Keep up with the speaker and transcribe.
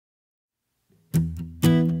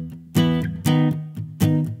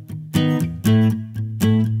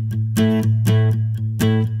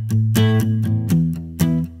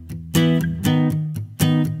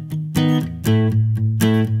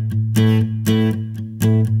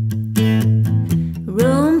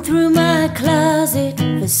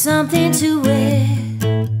for something to wear.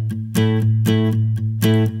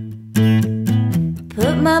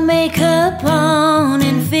 Put my makeup on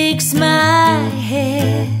and fix my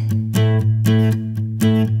hair.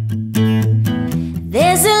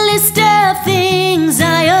 There's a list of things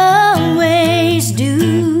I always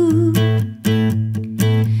do,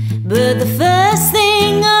 but the first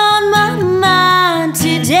thing on my mind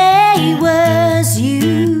today was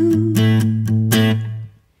you.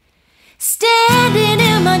 Standing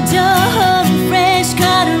in my door holding fresh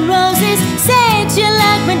cut of roses, said you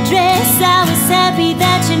like my dress. I was happy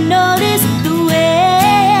that you noticed the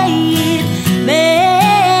way it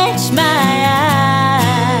matched my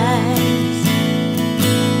eyes.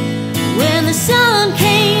 When the sun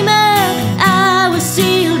came up, I was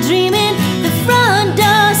still dreaming. The front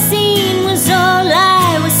door scene was all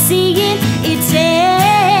I was seeing. It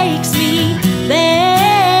takes me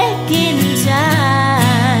back in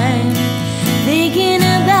time, thinking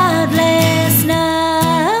about last night.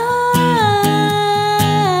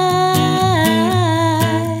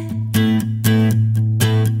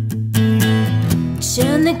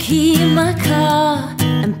 Turn the key in my car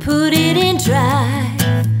and put it in drive.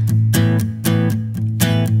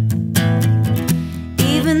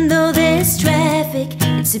 Even though there's traffic,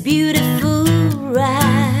 it's a beautiful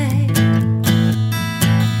ride.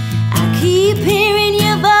 I keep hearing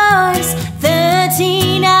your voice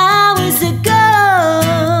 13 hours ago,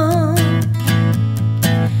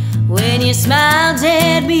 when you smiled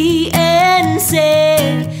at me and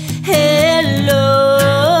said hello.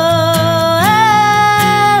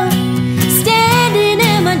 Standing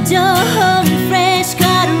in my door holding fresh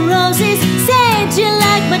cut of roses, said you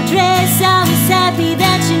like my dress. I was happy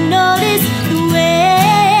that you noticed the way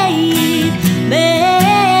it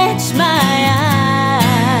matched my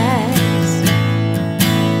eyes.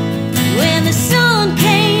 When the sun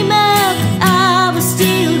came up, I was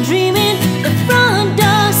still dreaming. The front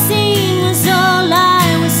door scene was all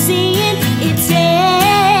I was seeing. It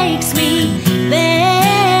takes me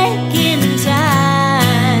back in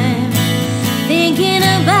time, thinking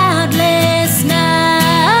about last night,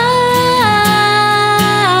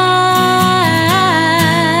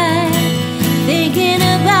 thinking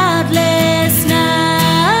about last night.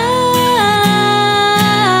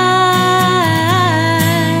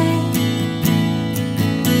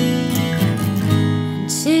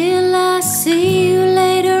 Until I see you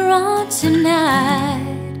later on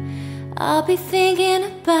tonight, I'll be thinking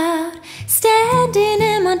about standing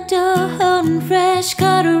in my door holding fresh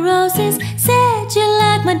cut of roses. Said you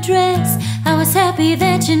like my dress. I was happy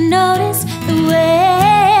that you noticed the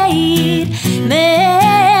way it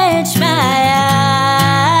matched my eyes.